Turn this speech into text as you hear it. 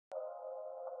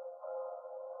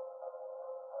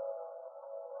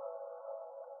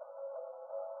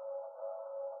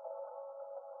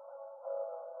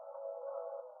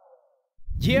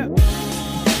Yeah.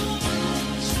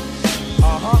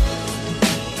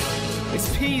 It's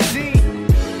Peezy.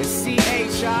 It's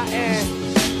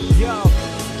CHIN. Yo.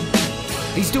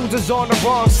 These dudes is on the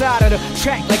wrong side of the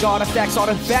track like artifacts.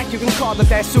 Artifact, you can call it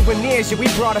that. Souvenirs, yeah, we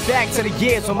brought it back to the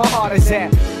years where my heart is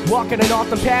at. Walking an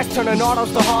awesome path, turning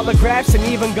autos to holographs, and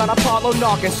even got Apollo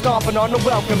knocking, stomping on the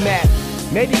welcome mat.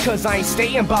 Maybe cause I ain't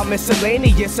stating about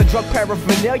miscellaneous. A drug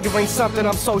paraphernalia ain't something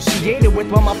I'm associated with.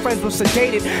 While my friends were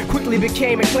sedated, quickly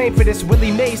became acclaimed for this.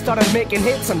 Willie Mays started making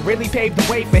hits and really paved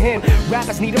the way for him.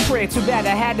 Rappers need a prayer, too bad I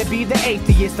had to be the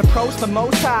atheist. Approach the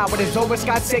most high with his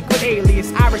overscott sacred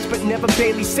alias. Irish but never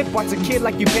Bailey sip. Watch a kid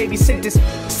like you babysit this.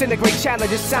 Disintegrate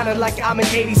challenges sounded like I'm in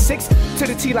 86. To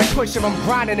the T like Pusher, I'm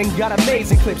grinding and got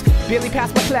amazing clips. Barely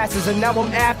passed my classes and now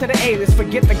I'm after the A-list.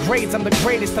 Forget the grades, I'm the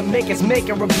greatest to make us make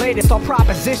it related. All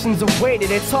propositions are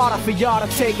weighted, it's harder for y'all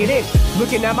to take it in.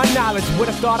 Looking at my knowledge,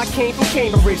 would've thought I came from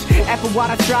Cambridge. After what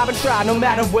I strive and try, no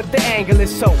matter what the angle is.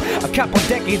 So, a couple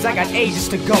decades, I got ages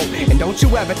to go. And don't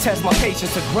you ever test my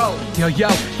patience to grow.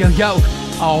 Yo,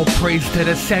 all praise to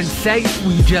the sensei.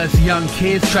 We just young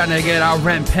kids trying to get our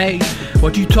rent paid.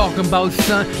 What you talking about,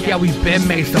 son? Yeah, we been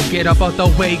made, so get up out the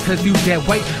way, cause you dead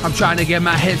weight. I'm trying to get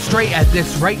my head straight at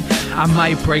this rate. I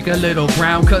might break a little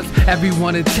ground, cause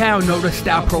everyone in town know the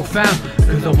style profound.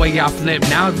 Cause the way I flip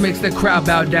now makes the crowd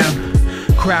bow down.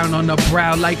 Crown on the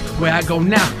brow like where I go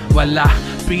now. Well, I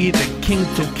be the king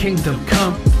till kingdom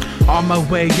come. On my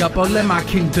way up, I'll let my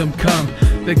kingdom come.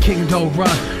 The king don't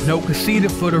run, no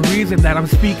conceited for the reason that I'm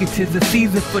speaking. 'Tis the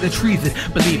season for the treason.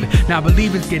 Believe it, now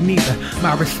believers get neither.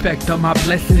 My respect on my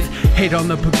blessings, hate on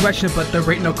the progression, but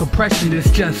there ain't no compression. It's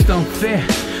just unfair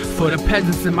for the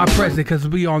peasants in my present, cause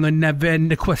we on a never end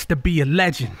the quest to be a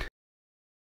legend.